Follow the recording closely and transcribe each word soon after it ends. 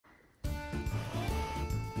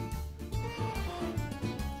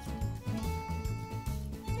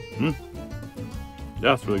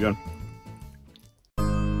Yeah, it's really good.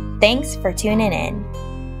 Thanks for tuning in.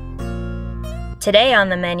 Today on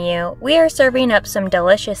the menu, we are serving up some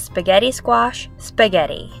delicious spaghetti squash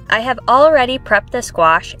spaghetti. I have already prepped the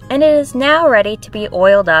squash and it is now ready to be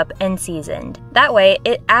oiled up and seasoned. That way,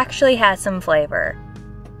 it actually has some flavor.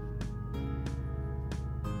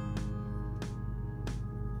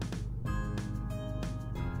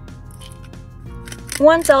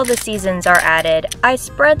 Once all the seasons are added, I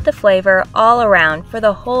spread the flavor all around for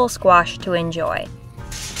the whole squash to enjoy.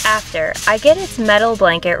 After, I get its metal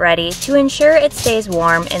blanket ready to ensure it stays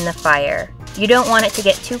warm in the fire. You don't want it to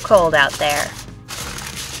get too cold out there.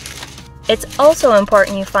 It's also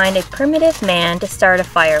important you find a primitive man to start a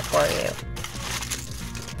fire for you.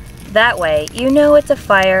 That way, you know it's a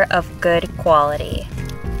fire of good quality.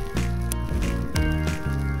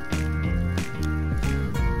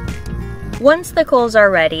 Once the coals are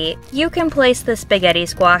ready, you can place the spaghetti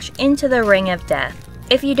squash into the ring of death.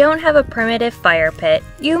 If you don't have a primitive fire pit,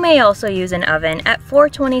 you may also use an oven at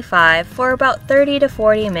 425 for about 30 to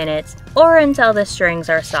 40 minutes or until the strings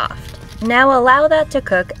are soft. Now allow that to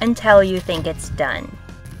cook until you think it's done.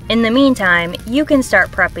 In the meantime, you can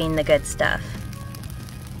start prepping the good stuff.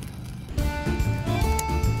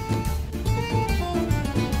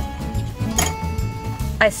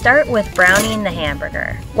 I start with browning the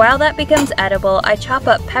hamburger. While that becomes edible, I chop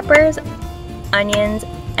up peppers, onions,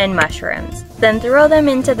 and mushrooms. Then throw them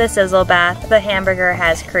into the sizzle bath the hamburger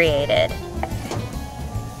has created.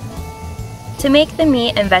 To make the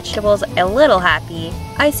meat and vegetables a little happy,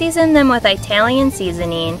 I season them with Italian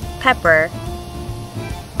seasoning, pepper,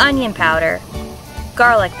 onion powder,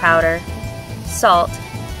 garlic powder, salt,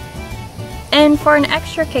 and for an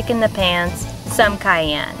extra kick in the pants, some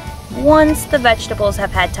cayenne. Once the vegetables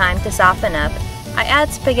have had time to soften up, I add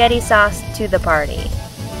spaghetti sauce to the party.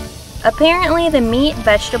 Apparently the meat,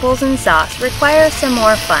 vegetables, and sauce require some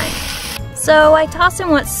more fun, so I toss in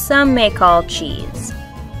what some may call cheese.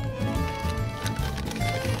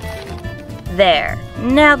 There,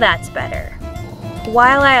 now that's better.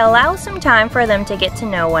 While I allow some time for them to get to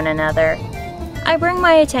know one another, I bring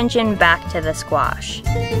my attention back to the squash.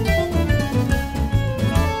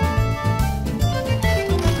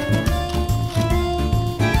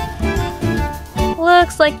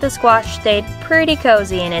 Looks like the squash stayed pretty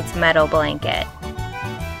cozy in its metal blanket.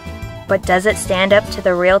 But does it stand up to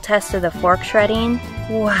the real test of the fork shredding?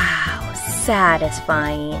 Wow,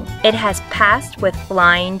 satisfying. It has passed with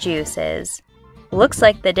flying juices. Looks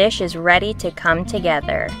like the dish is ready to come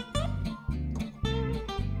together.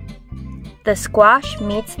 The squash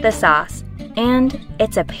meets the sauce, and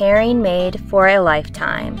it's a pairing made for a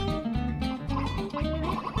lifetime.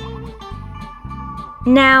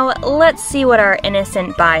 Now, let's see what our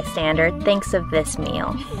innocent bystander thinks of this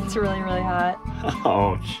meal. It's really, really hot.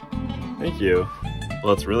 Ouch. Thank you.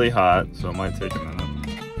 Well, it's really hot, so it might take a minute.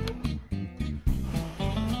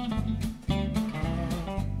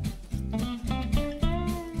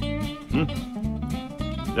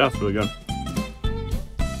 Yeah, it's really good.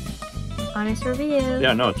 Honest review.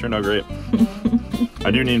 Yeah, no, it turned out great. I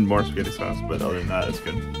do need more spaghetti sauce, but other than that, it's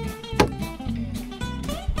good.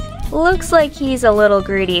 Looks like he's a little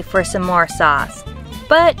greedy for some more sauce,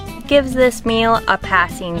 but gives this meal a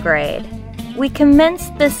passing grade. We commence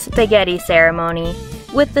this spaghetti ceremony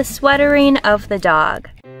with the sweatering of the dog.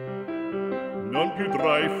 Non più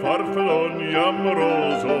tra I farfalloni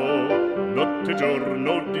amoroso, notte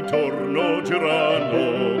giorno di torno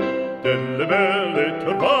girano, delle belle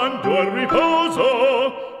turbando al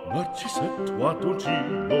riposo, Narcisetto a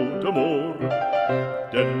dolcino d'amor,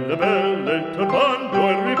 delle belle turbando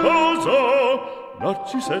al riposo,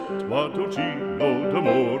 Narcisetto a dolcino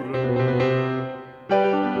d'amor.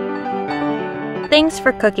 Thanks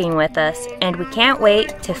for cooking with us, and we can't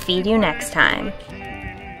wait to feed you next time.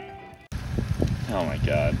 Oh my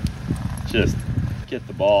god. Just get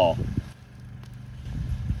the ball.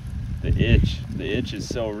 The itch is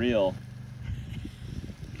so real.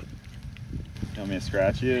 You want me to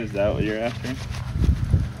scratch you? Is that what you're after?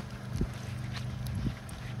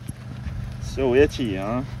 So itchy,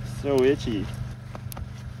 huh? So itchy.